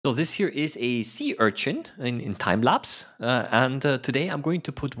So this here is a sea urchin in time lapse, and today I'm going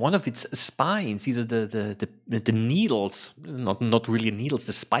to put one of its spines. These are the needles, not really needles,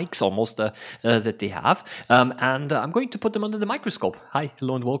 the spikes almost that they have, and I'm going to put them under the microscope. Hi,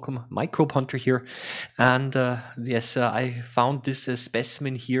 hello, and welcome, Microbehunter here, and yes, I found this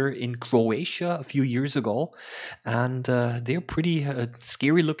specimen here in Croatia a few years ago, and they're pretty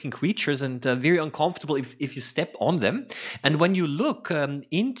scary-looking creatures and very uncomfortable if you step on them. And when you look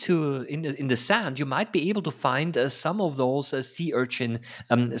in the sand, you might be able to find some of those sea urchin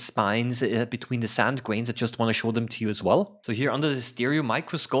spines between the sand grains. I just want to show them to you as well. So here under the stereo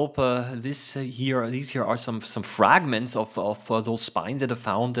microscope, these here are some fragments of those spines that are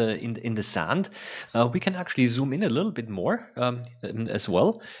found in the sand. We can actually zoom in a little bit more as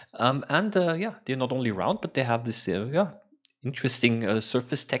well, and yeah, they're not only round, but they have this interesting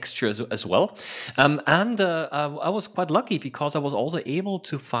surface texture as well. I was quite lucky because I was also able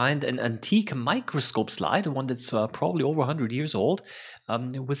to find an antique microscope slide, one that's probably over 100 years old,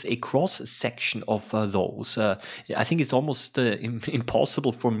 with a cross section of those. I think it's almost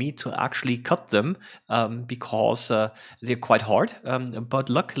impossible for me to actually cut them because they're quite hard.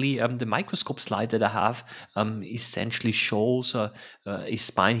 But luckily, the microscope slide that I have essentially shows a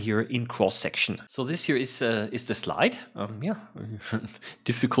spine here in cross section. So this here is the slide.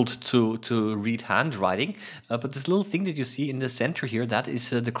 Difficult to read handwriting, but this little thing that you see in the center here, that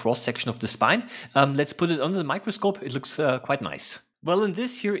is the cross section of the spine. Let's put it under the microscope. It looks quite nice. Well, and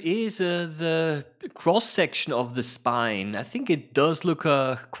this here is the cross section of the spine. I think it does look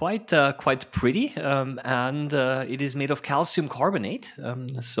quite pretty, and it is made of calcium carbonate.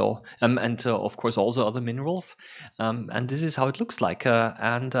 And of course also other minerals. And this is how it looks like.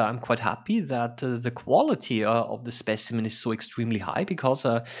 And I'm quite happy that the quality of the specimen is so extremely high because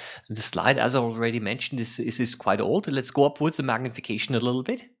the slide, as I already mentioned, is quite old. Let's go up with the magnification a little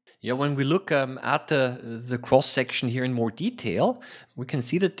bit. Yeah, when we look at the cross section here in more detail, we can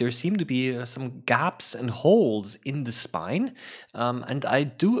see that there seem to be some gaps and holes in the spine. And I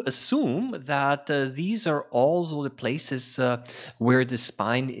do assume that these are also the places where the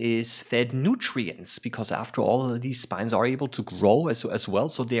spine is fed nutrients, because after all, these spines are able to grow as well.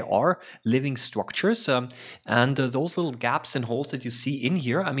 So they are living structures. And those little gaps and holes that you see in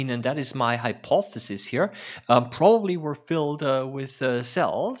here, I mean, and that is my hypothesis here, probably were filled with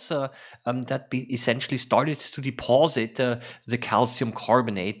cells that essentially started to deposit the calcium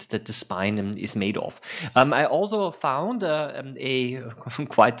carbonate that the spine is made of. I also found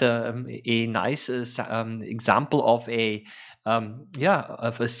quite a nice example of a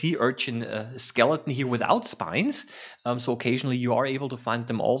sea urchin skeleton here without spines. So occasionally you are able to find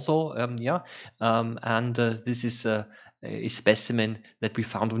them also. This is a specimen that we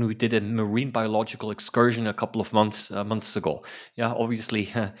found when we did a marine biological excursion a couple of months ago. Yeah,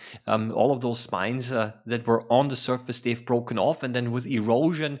 obviously, all of those spines that were on the surface, they've broken off, and then with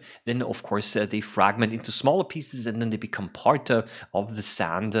erosion, then of course they fragment into smaller pieces, and then they become part of the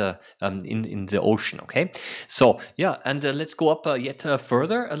sand in the ocean. Okay, so yeah, and let's go up yet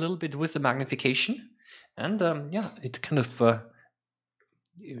further a little bit with the magnification, and it kind of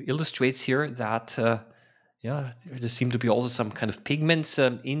illustrates here that. There seem to be also some kind of pigments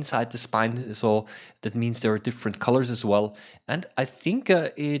inside the spine, so that means there are different colors as well. And I think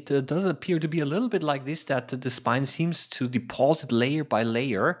it does appear to be a little bit like this, that the spine seems to deposit layer by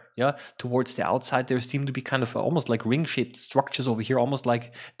layer, towards the outside. There seem to be kind of almost like ring-shaped structures over here, almost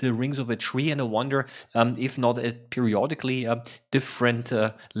like the rings of a tree, and I wonder if not periodically different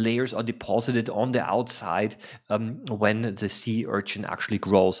layers are deposited on the outside when the sea urchin actually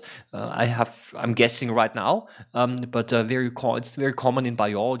grows. I'm guessing right now, but it's very common in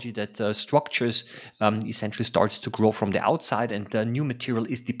biology that structures essentially starts to grow from the outside, and new material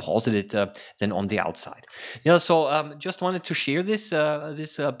is deposited then on the outside. So just wanted to share this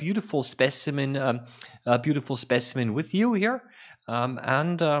beautiful specimen with you here,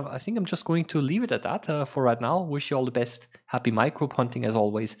 and I think I'm just going to leave it at that for right now. Wish you all the best. Happy microbe hunting as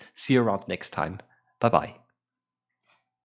always. See you around next time. Bye bye.